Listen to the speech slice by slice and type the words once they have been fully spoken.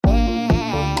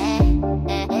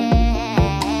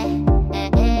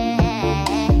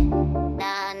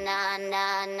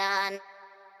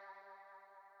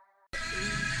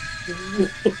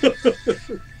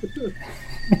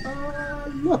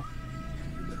No.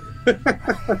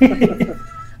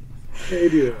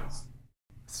 Anyways.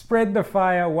 Spread the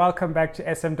fire. Welcome back to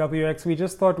SMWX. We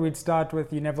just thought we'd start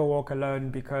with You Never Walk Alone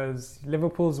because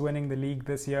Liverpool's winning the league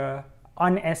this year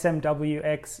on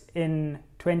SMWX in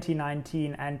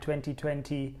 2019 and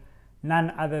 2020.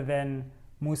 None other than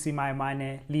Mmusi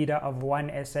Maimane, leader of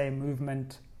One SA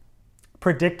movement,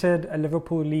 predicted a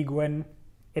Liverpool league win.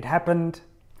 It happened.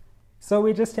 So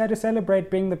we're just here to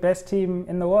celebrate being the best team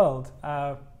in the world.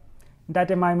 Ndate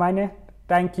Maimane,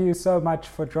 thank you so much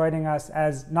for joining us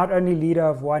as not only leader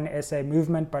of One SA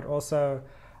movement, but also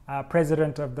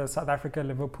president of the South Africa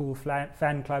Liverpool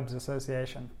Fan Clubs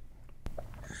Association.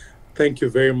 Thank you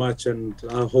very much, and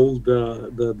I hold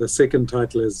the second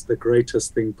title as the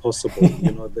greatest thing possible.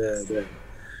 You know,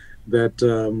 that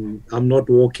I'm not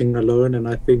walking alone, and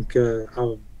I think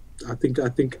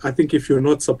if you're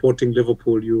not supporting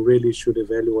Liverpool, you really should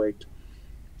evaluate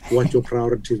what your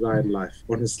priorities are in life,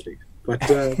 honestly. But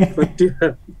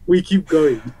yeah, we keep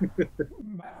going.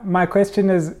 My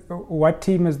question is, what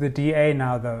team is the DA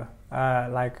now, though?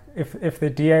 Like, if the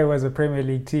DA was a Premier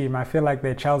League team, I feel like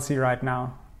they're Chelsea right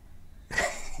now.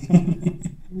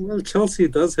 Well, Chelsea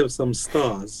does have some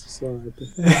stars, so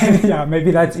yeah,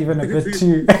 maybe that's even a bit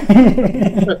too.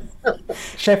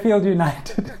 Sheffield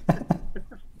United.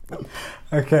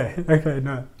 Okay,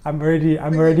 no, I'm already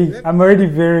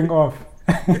veering off.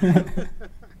 I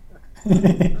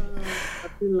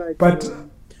feel like, but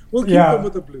we'll keep them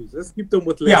with the Blues. Let's keep them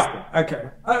with Leicester. Yeah, okay.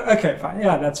 Okay, fine.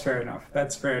 Yeah, that's fair enough.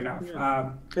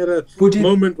 Yeah. Had a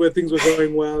moment where things were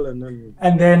going well, and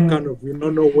then kind of we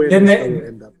don't know where they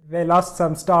end up. They lost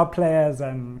some star players,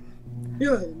 and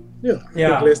I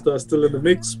think Leicester are still in the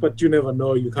mix, but you never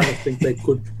know. You kind of think they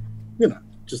could,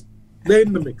 they're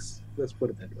in the mix. Let's put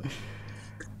it that way.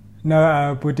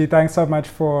 No, Buti, thanks so much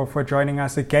for joining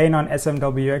us again on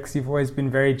SMWX. You've always been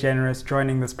very generous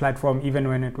joining this platform, even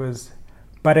when it was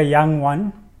but a young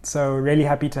one. So really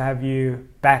happy to have you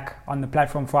back on the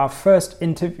platform for our first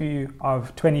interview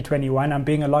of 2021. I'm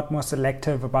being a lot more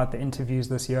selective about the interviews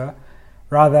this year,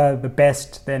 rather the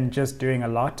best than just doing a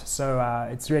lot. So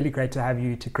it's really great to have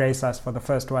you to grace us for the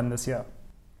first one this year.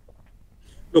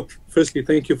 Look, firstly,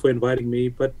 thank you for inviting me,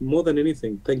 but more than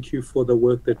anything, thank you for the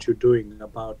work that you're doing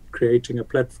about creating a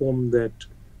platform that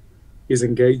is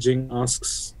engaging,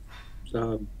 asks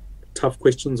tough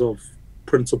questions of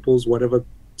principles, whatever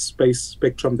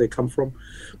spectrum they come from,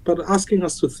 but asking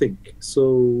us to think.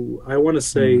 So I want to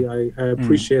say I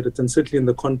appreciate it, and certainly in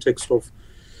the context of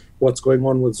what's going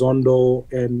on with Zondo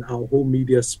and our whole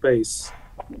media space,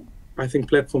 I think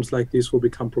platforms like this will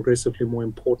become progressively more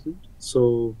important.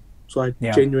 So I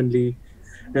genuinely,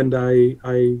 and I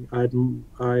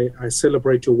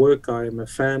celebrate your work. I am a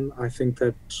fan. I think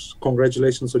that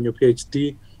congratulations on your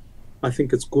PhD. I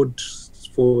think it's good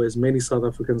for as many South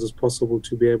Africans as possible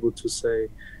to be able to say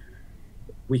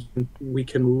we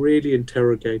can really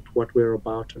interrogate what we're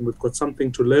about, and we've got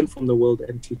something to learn from the world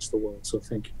and teach the world. So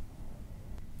thank you.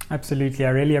 Absolutely. I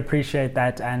really appreciate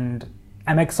that, and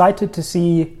I'm excited to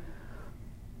see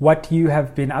what you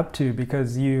have been up to,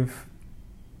 because you've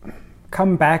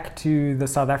come back to the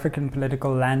South African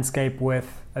political landscape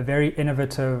with a very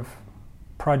innovative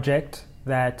project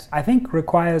that I think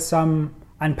requires some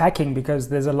unpacking, because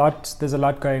there's a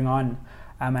lot going on,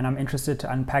 and I'm interested to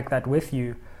unpack that with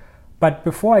you. But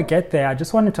before I get there, I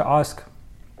just wanted to ask,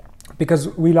 because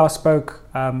we last spoke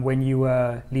when you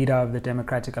were leader of the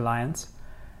Democratic Alliance,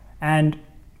 and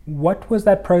what was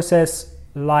that process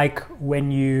like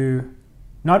when you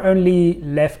not only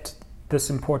left this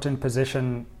important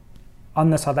position on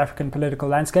the South African political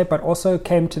landscape, but also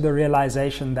came to the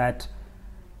realization that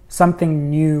something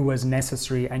new was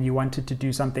necessary and you wanted to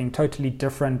do something totally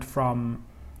different from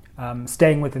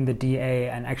staying within the DA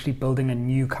and actually building a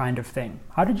new kind of thing?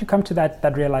 How did you come to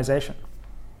that realization?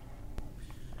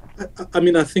 I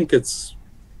mean, I think it's,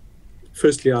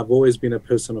 firstly, I've always been a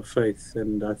person of faith,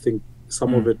 and I think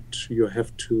some of it you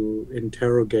have to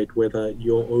interrogate whether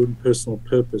your own personal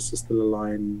purpose is still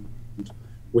aligned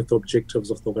with the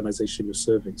objectives of the organization you're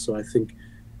serving. So I think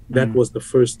that was the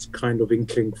first kind of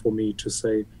inkling for me to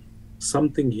say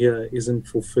something here isn't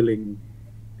fulfilling,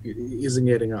 isn't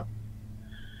getting up.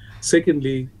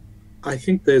 Secondly, I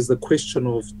think there's the question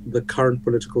of the current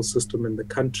political system in the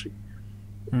country.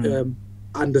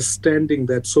 Understanding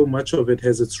that so much of it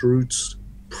has its roots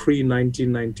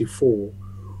pre-1994,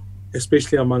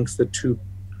 especially amongst the two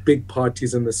big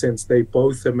parties, in the sense they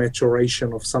both a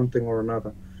maturation of something or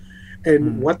another.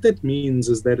 And what that means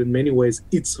is that in many ways,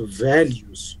 its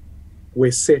values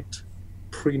were set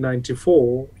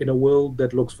pre-94 in a world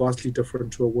that looks vastly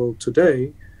different to a world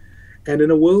today. And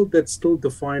in a world that still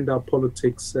defined our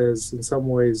politics as, in some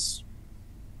ways,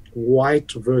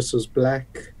 white versus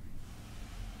black,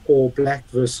 or black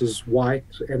versus white,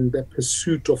 and the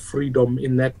pursuit of freedom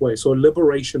in that way. So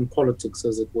liberation politics,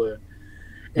 as it were.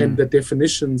 And the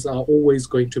definitions are always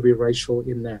going to be racial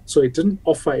in that. So it didn't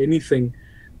offer anything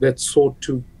that sought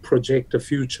to project a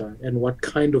future, and what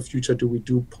kind of future do we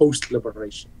do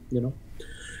post-liberation, you know?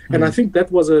 And I think that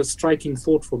was a striking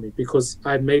thought for me, because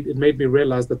it made me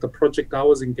realize that the project I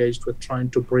was engaged with, trying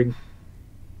to bring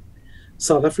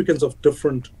South Africans of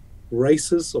different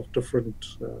races, of different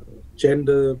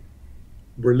gender,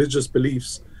 religious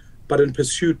beliefs, but in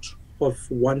pursuit of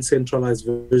one centralized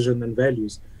vision and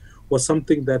values, was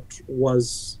something that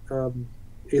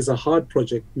is a hard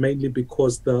project, mainly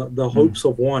because the hopes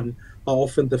of one are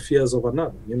often the fears of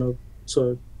another, you know.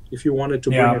 So if you wanted to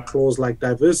bring a clause like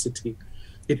diversity,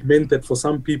 it meant that for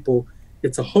some people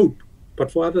it's a hope,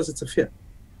 but for others it's a fear.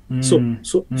 So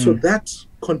that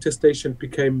contestation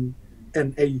became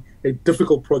a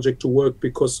difficult project to work,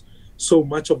 because so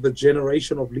much of the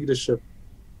generation of leadership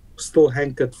still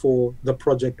hankered for the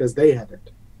project as they had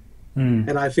it.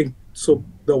 And I think so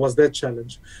there was that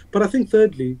challenge. But I think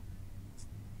thirdly,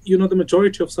 you know, the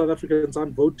majority of South Africans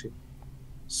aren't voting,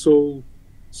 so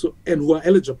and who are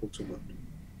eligible to vote.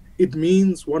 It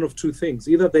means one of two things: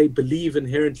 either they believe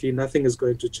inherently nothing is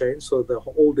going to change, so the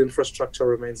old infrastructure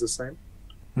remains the same,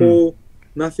 or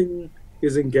nothing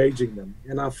is engaging them.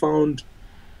 And I found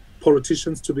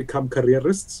politicians to become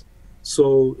careerists,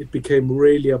 so it became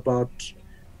really about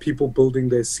people building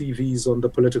their CVs on the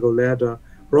political ladder,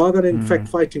 rather than in fact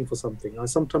fighting for something. I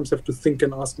sometimes have to think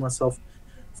and ask myself,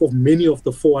 for many of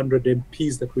the 400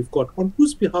 MPs that we've got, on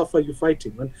whose behalf are you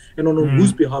fighting? And on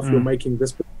whose behalf you're making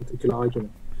this particular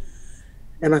argument?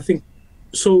 And I think,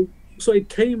 so it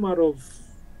came out of,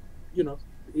 you know,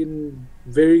 in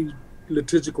very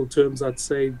liturgical terms, I'd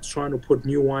say, trying to put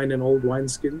new wine in old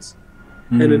wineskins.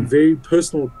 And in very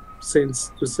personal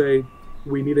sense, to say,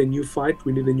 we need a new fight,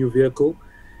 we need a new vehicle.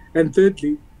 And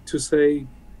thirdly, to say,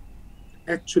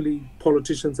 actually,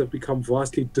 politicians have become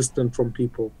vastly distant from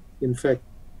people. In fact,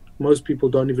 most people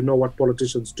don't even know what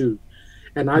politicians do.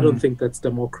 And I don't think that's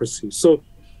democracy. So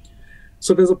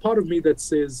there's a part of me that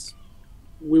says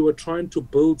we were trying to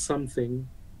build something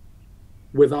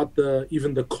without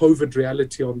even the COVID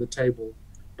reality on the table.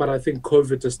 But I think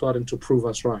COVID is starting to prove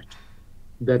us right,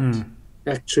 that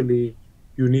actually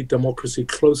you need democracy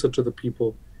closer to the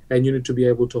people, and you need to be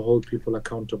able to hold people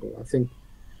accountable. I think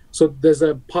so. There's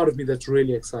a part of me that's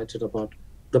really excited about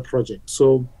the project.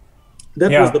 So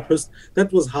that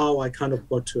was how I kind of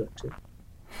got to it. Yeah.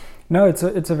 No, it's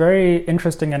a very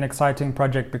interesting and exciting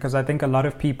project, because I think a lot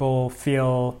of people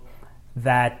feel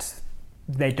that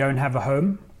they don't have a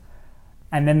home,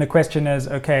 and then the question is,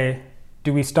 okay,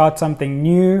 do we start something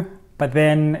new? But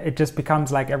then it just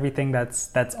becomes like everything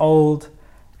that's old.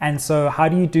 And so how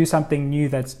do you do something new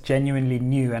that's genuinely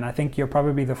new? And I think you're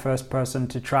probably the first person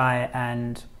to try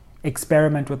and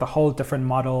experiment with a whole different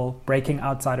model, breaking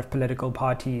outside of political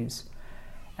parties.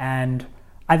 And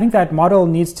I think that model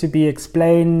needs to be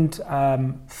explained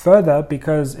further,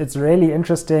 because it's really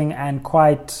interesting and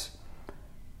quite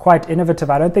innovative.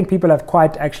 I don't think people have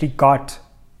quite actually got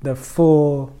the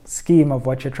full scheme of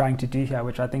what you're trying to do here,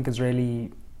 which I think is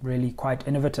really, really quite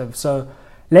innovative. So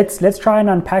let's try and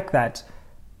unpack that.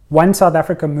 One South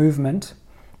Africa movement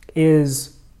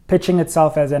is pitching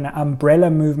itself as an umbrella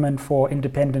movement for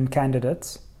independent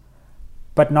candidates,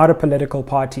 but not a political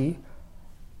party.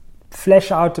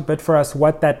 Flesh out a bit for us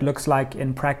what that looks like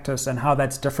in practice, and how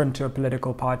that's different to a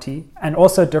political party, and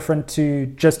also different to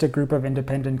just a group of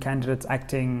independent candidates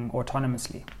acting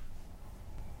autonomously.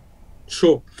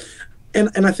 Sure.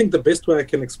 And I think the best way I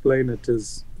can explain it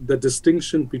is the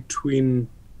distinction between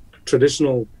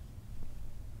traditional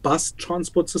bus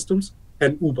transport systems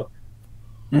and Uber.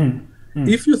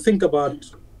 If you think about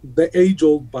the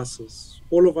age-old buses,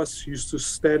 all of us used to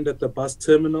stand at the bus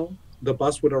terminal. The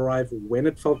bus would arrive when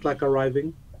it felt like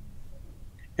arriving.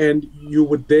 And you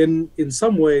would then, in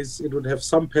some ways, it would have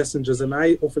some passengers. And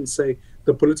I often say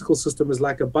the political system is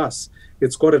like a bus.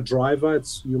 It's got a driver.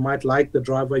 You might like the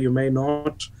driver, you may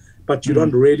not, but you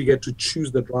don't really get to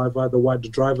choose the driver. The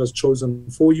driver is chosen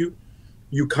for you.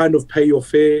 You kind of pay your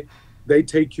fare. They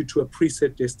take you to a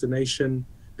preset destination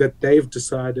that they've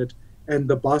decided, and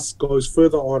the bus goes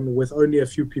further on with only a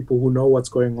few people who know what's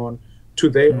going on to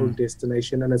their own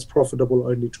destination, and it's profitable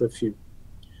only to a few.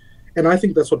 And I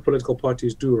think that's what political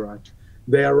parties do, right?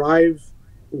 They arrive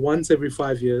once every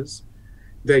 5 years,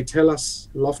 they tell us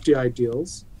lofty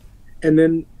ideals, and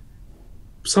then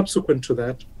subsequent to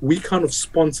that, we kind of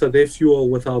sponsor their fuel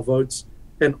with our votes,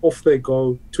 and off they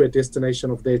go to a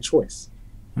destination of their choice.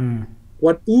 Mm.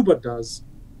 What Uber does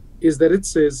is that it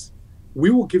says, we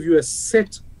will give you a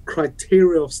set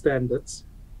criteria of standards.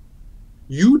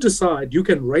 You decide, you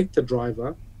can rate the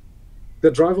driver.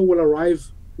 The driver will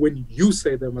arrive when you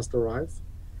say they must arrive.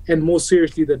 And more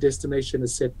seriously, the destination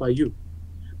is set by you.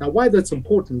 Now, why that's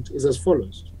important is as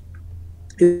follows.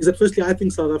 Is that firstly, I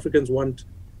think South Africans want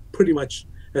pretty much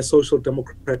a social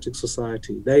democratic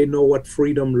society. They know what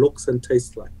freedom looks and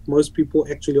tastes like. Most people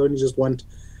actually only just want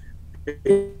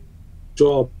a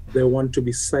job. They want to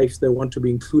be safe. They want to be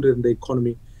included in the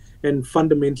economy. And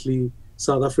fundamentally,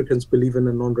 South Africans believe in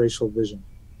a non-racial vision.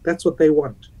 That's what they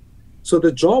want. So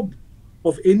the job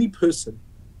of any person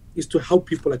is to help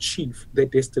people achieve their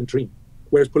destined dream.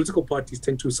 Whereas political parties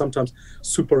tend to sometimes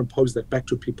superimpose that back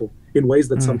to people in ways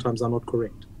that sometimes are not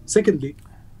correct. Secondly,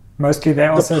 mostly they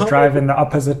also drive in the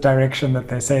opposite direction that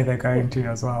they say they're going to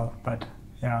as well. But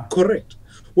yeah, correct.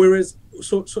 Whereas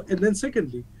and then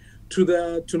secondly, to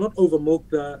not overmilk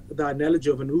the analogy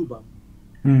of an Uber,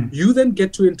 you then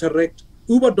get to interact.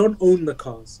 Uber don't own the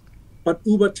cars, but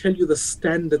Uber tell you the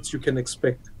standards you can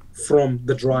expect from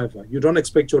the driver. You don't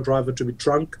expect your driver to be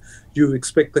drunk. You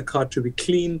expect the car to be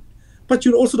clean, but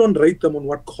you also don't rate them on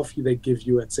what coffee they give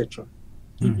you, etc.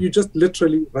 You just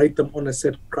literally rate them on a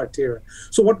set of criteria.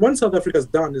 So what One South Africa has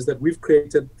done is that we've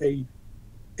created a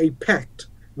pact,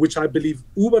 which I believe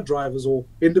Uber drivers or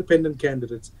independent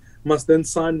candidates must then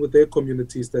sign with their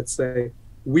communities that say,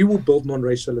 we will build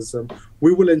non-racialism.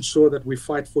 We will ensure that we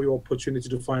fight for your opportunity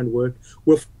to find work.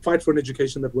 We'll fight for an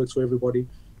education that works for everybody.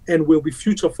 And we'll be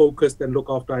future focused and look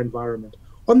after our environment.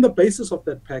 On the basis of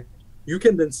that pact, you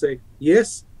can then say,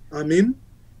 yes, I'm in.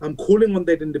 I'm calling on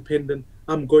that independent.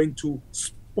 I'm going to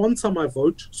sponsor my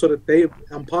vote so that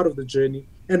I'm part of the journey.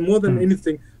 And more than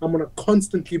anything, I'm going to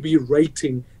constantly be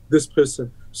rating this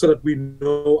person so that we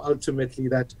know ultimately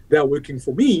that they are working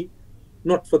for me,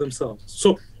 not for themselves.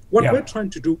 So what we're trying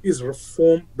to do is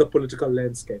reform the political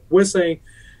landscape. We're saying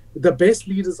the best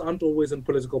leaders aren't always in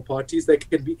political parties. They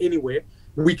can be anywhere.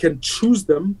 We can choose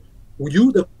them.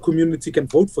 You, the community, can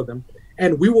vote for them.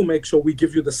 And we will make sure we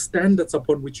give you the standards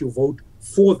upon which you vote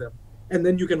for them. And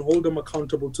then you can hold them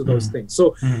accountable to those things.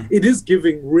 So it is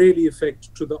giving really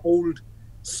effect to the old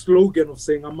slogan of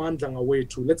saying, Amandla away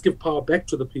to, let's give power back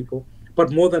to the people.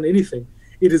 But more than anything,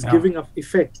 it is giving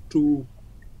effect to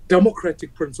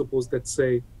democratic principles that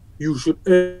say you should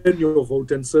earn your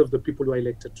vote and serve the people you are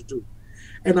elected to do.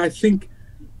 And I think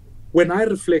when I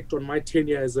reflect on my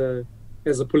tenure as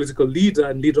a political leader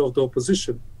and leader of the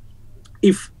opposition,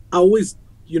 if I always,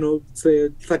 say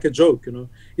it's like a joke,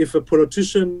 if a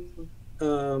politician,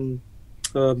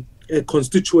 a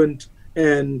constituent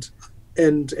and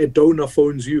a donor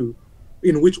phones you,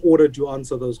 in which order do you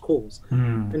answer those calls?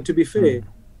 And to be fair,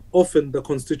 often the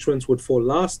constituents would fall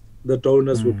last, the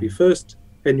donors would be first,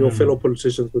 and your fellow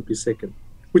politicians would be second,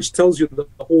 which tells you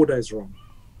that the order is wrong.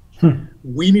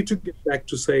 We need to get back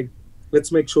to saying,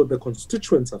 let's make sure the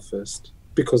constituents are first,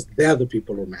 because they're the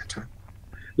people who matter.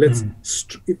 Let's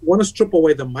if you want to strip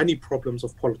away the money problems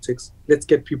of politics, let's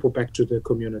get people back to their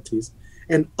communities.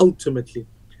 And ultimately,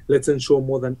 let's ensure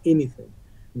more than anything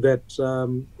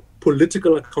that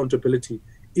political accountability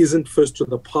isn't first to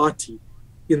the party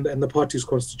in the party's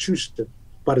constitution,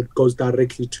 but it goes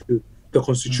directly to the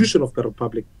constitution of the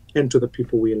republic and to the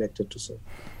people we elected to serve.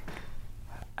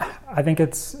 I think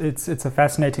it's a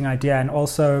fascinating idea, and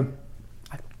also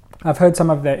I've heard some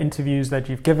of the interviews that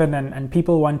you've given, and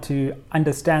people want to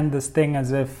understand this thing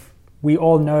as if we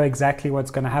all know exactly what's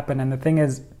going to happen. And the thing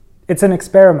is, it's an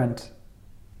experiment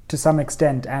to some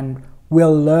extent, and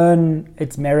we'll learn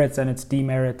its merits and its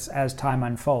demerits as time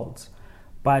unfolds.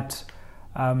 But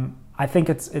I think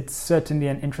it's certainly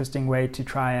an interesting way to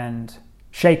try and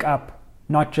shake up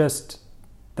not just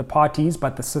the parties,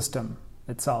 but the system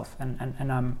itself.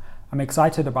 And I'm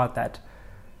excited about that.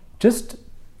 Just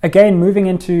again, moving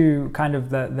into kind of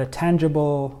the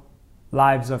tangible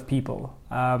lives of people.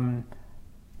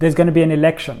 There's going to be an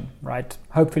election, right?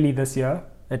 Hopefully this year,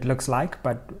 it looks like,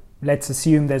 but let's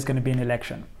assume there's going to be an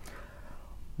election.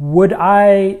 Would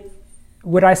I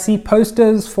see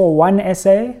posters for one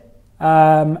essay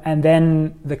and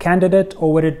then the candidate,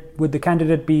 or would the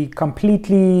candidate be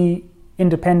completely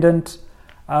independent?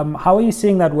 How are you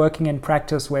seeing that working in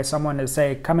practice, where someone is,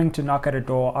 say, coming to knock at a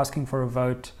door, asking for a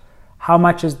vote? How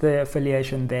much is the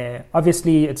affiliation there?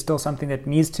 Obviously, it's still something that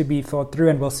needs to be thought through,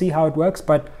 and we'll see how it works.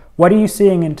 But what are you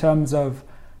seeing in terms of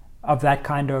that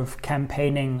kind of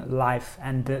campaigning life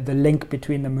and the link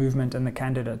between the movement and the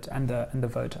candidate and the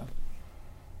voter?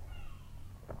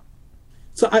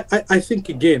 So I think,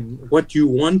 again, what you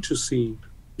want to see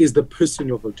is the person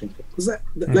you're voting for. Because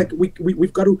like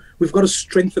we've got to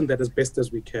strengthen that as best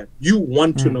as we can. You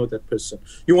want to know that person.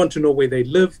 You want to know where they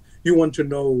live. You want to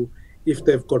know if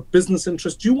they've got business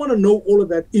interests. You want to know all of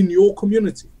that in your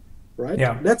community, right?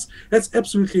 Yeah. That's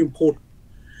absolutely important.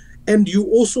 And you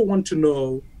also want to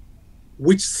know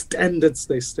which standards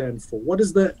they stand for. What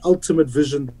is the ultimate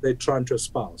vision that they're trying to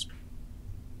espouse?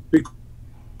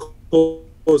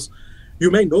 Because you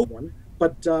may know one,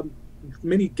 but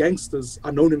many gangsters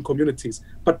are known in communities,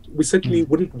 but we certainly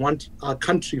wouldn't want our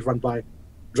country run by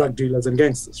drug dealers and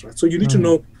gangsters, right? So you need to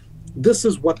know this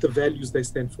is what the values they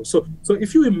stand for. So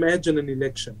if you imagine an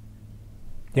election,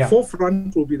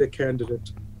 Forefront will be the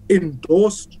candidate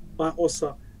endorsed by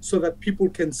OSA so that people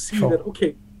can see that,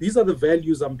 okay, these are the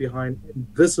values I'm behind, and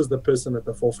this is the person at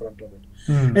the forefront of it.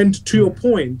 And to your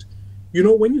point, you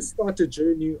know, when you start a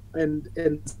journey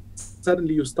and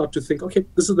suddenly you start to think, okay,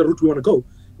 this is the route we want to go.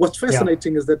 What's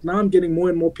fascinating is that now I'm getting more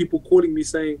and more people calling me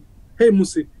saying, hey,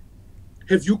 Musi,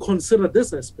 have you considered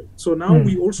this aspect? So now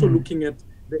we're also looking at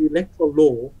the electoral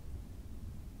law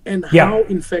and how,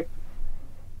 in fact,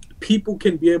 people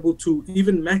can be able to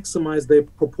even maximize their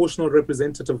proportional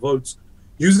representative votes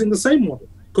using the same model.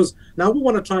 Because now we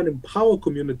want to try and empower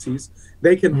communities.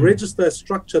 They can register a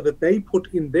structure that they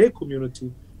put in their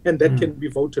community, and that can be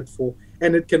voted for.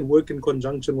 And it can work in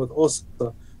conjunction with OSA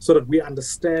so that we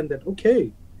understand that,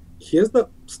 okay, here's the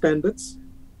standards,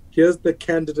 here's the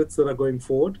candidates that are going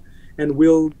forward, and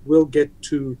we'll get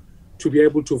to be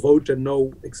able to vote and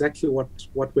know exactly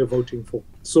what we're voting for.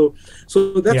 So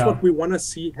that's what we want to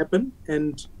see happen.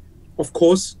 And of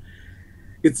course,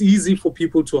 it's easy for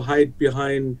people to hide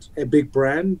behind a big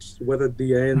brand, whether it be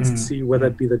ANC, whether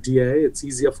it be the DA. It's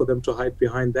easier for them to hide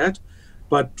behind that.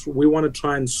 But we want to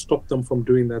try and stop them from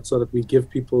doing that so that we give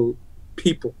people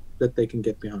that they can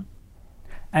get behind.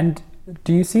 And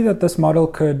do you see that this model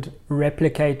could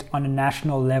replicate on a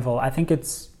national level? I think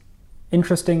it's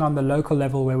interesting on the local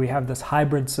level where we have this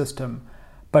hybrid system.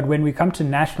 But when we come to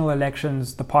national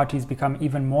elections, the parties become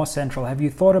even more central. Have you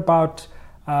thought about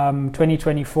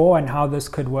 2024 and how this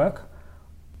could work?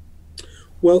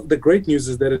 Well, the great news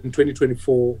is that in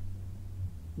 2024,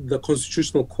 the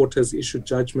Constitutional Court has issued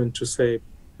judgment to say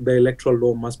the electoral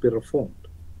law must be reformed.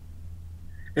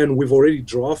 And we've already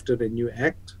drafted a new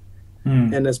act.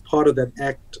 And as part of that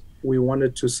act, we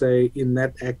wanted to say in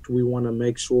that act, we want to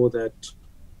make sure that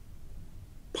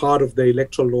part of the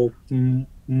electoral law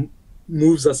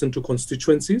moves us into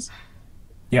constituencies.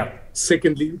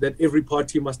 Secondly, that every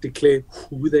party must declare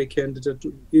who their candidate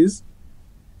is.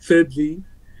 Thirdly,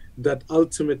 that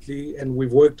ultimately, and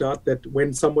we've worked out that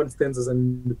when someone stands as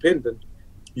an independent,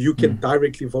 you can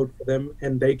directly vote for them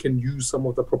and they can use some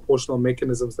of the proportional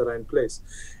mechanisms that are in place.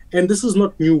 And this is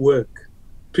not new work.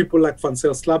 People like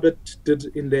Vansel Slabet did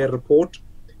in their report.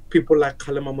 People like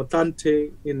Kgalema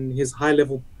Motlanthe in his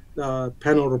high-level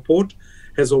panel report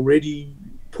has already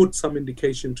put some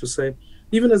indication to say,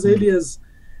 even as early as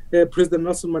President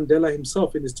Nelson Mandela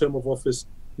himself in his term of office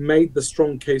made the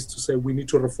strong case to say we need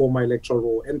to reform our electoral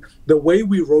law. And the way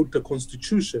we wrote the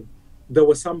Constitution, there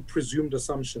were some presumed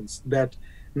assumptions that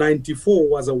 94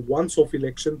 was a once-off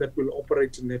election that will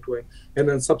operate in that way, and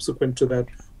then subsequent to that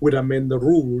would amend the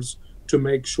rules to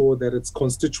make sure that it's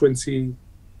constituency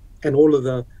and all of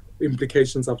the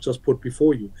implications I've just put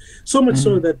before you. So much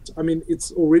so that, I mean,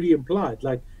 it's already implied,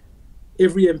 like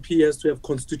every MP has to have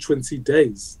constituency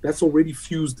days. That's already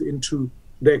fused into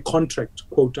their contract,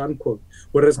 quote unquote,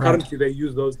 whereas currently they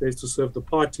use those days to serve the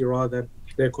party rather than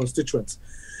their constituents.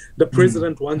 The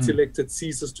president, once elected,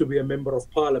 ceases to be a member of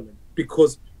parliament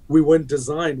because we were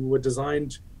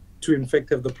designed to in fact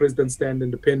have the president stand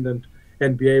independent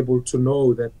and be able to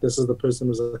know that this is the person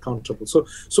who's accountable. So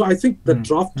I think the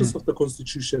drafters of the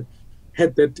Constitution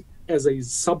had that as a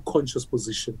subconscious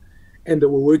position, and they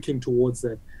were working towards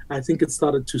that. I think it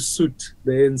started to suit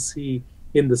the ANC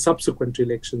in the subsequent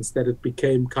elections that it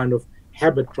became kind of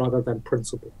habit rather than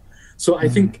principle. So I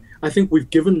think we've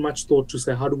given much thought to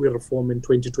say, how do we reform in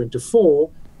 2024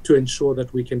 to ensure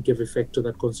that we can give effect to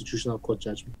that Constitutional Court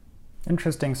judgment?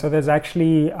 Interesting. So there's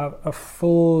actually a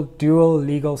full dual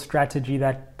legal strategy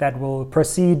that will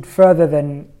proceed further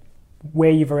than where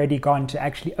you've already gone to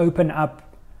actually open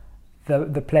up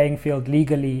the playing field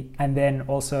legally, and then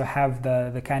also have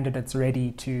the candidates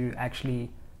ready to actually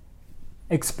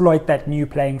exploit that new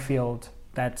playing field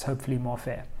that's hopefully more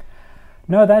fair.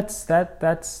 No, that's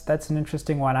an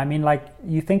interesting one. I mean, like,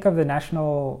 you think of the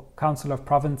National Council of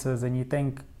Provinces and you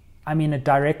think, I mean, a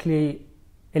directly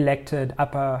elected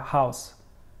upper house,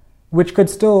 which could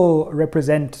still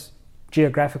represent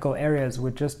geographical areas,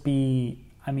 would just be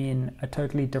I mean, a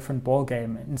totally different ball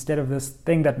game. Instead of this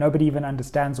thing that nobody even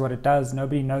understands what it does,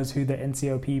 nobody knows who the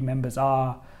NCOP members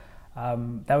are.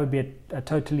 That would be a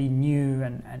totally new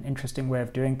and interesting way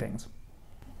of doing things.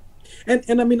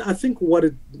 And I mean, I think what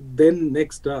it then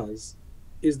next does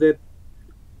is that,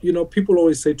 you know, people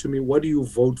always say to me, what do you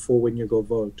vote for when you go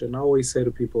vote? And I always say to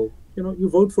people, you know, you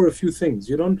vote for a few things.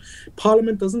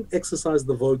 Parliament doesn't exercise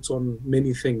the votes on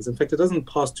many things. In fact, it doesn't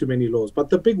pass too many laws.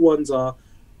 But the big ones are,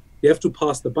 you have to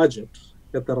pass the budget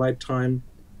at the right time,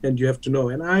 and you have to know.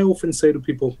 And I often say to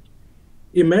people,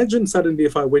 imagine suddenly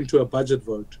if I went to a budget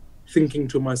vote, thinking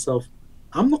to myself,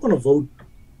 I'm not going to vote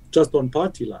just on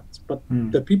party lines, but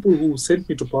the people who sent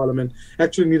me to Parliament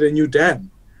actually need a new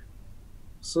dam.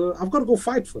 So I've got to go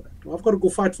fight for that. Or I've got to go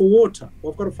fight for water.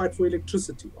 Or I've got to fight for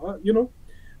electricity. You know,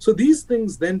 so these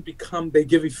things then they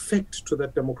give effect to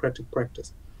that democratic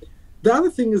practice. The other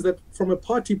thing is that from a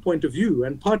party point of view,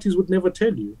 and parties would never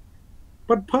tell you,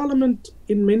 but Parliament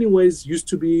in many ways used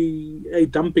to be a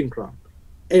dumping ground.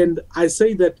 And I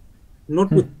say that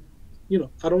not with, you know,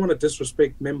 I don't want to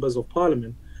disrespect members of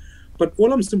Parliament, but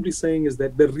all I'm simply saying is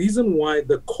that the reason why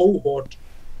the cohort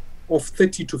of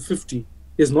 30 to 50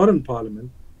 is not in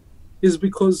Parliament is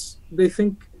because they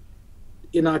think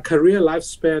in our career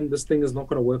lifespan, this thing is not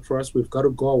going to work for us. We've got to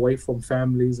go away from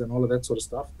families and all of that sort of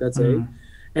stuff. That's A.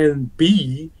 And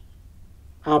B,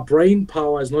 our brain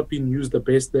power has not been used the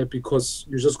best there because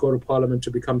you just go to Parliament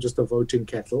to become just a voting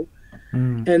cattle.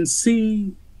 And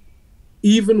C,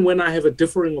 even when I have a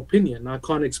differing opinion, I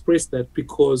can't express that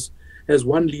because, as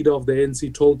one leader of the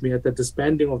ANC told me at the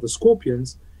disbanding of the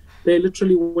Scorpions, they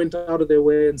literally went out of their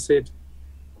way and said,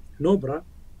 no, bruh,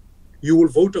 you will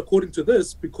vote according to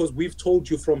this because we've told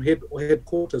you from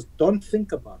headquarters. Don't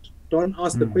think about it. Don't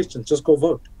ask the questions. Just go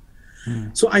vote.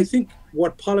 So I think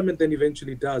what Parliament then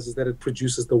eventually does is that it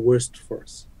produces the worst for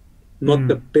us, not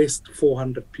the best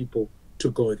 400 people to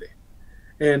go there.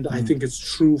 And I think it's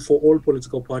true for all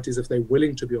political parties if they're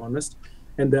willing to be honest.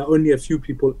 And there are only a few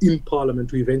people in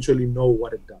Parliament who eventually know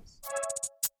what it does.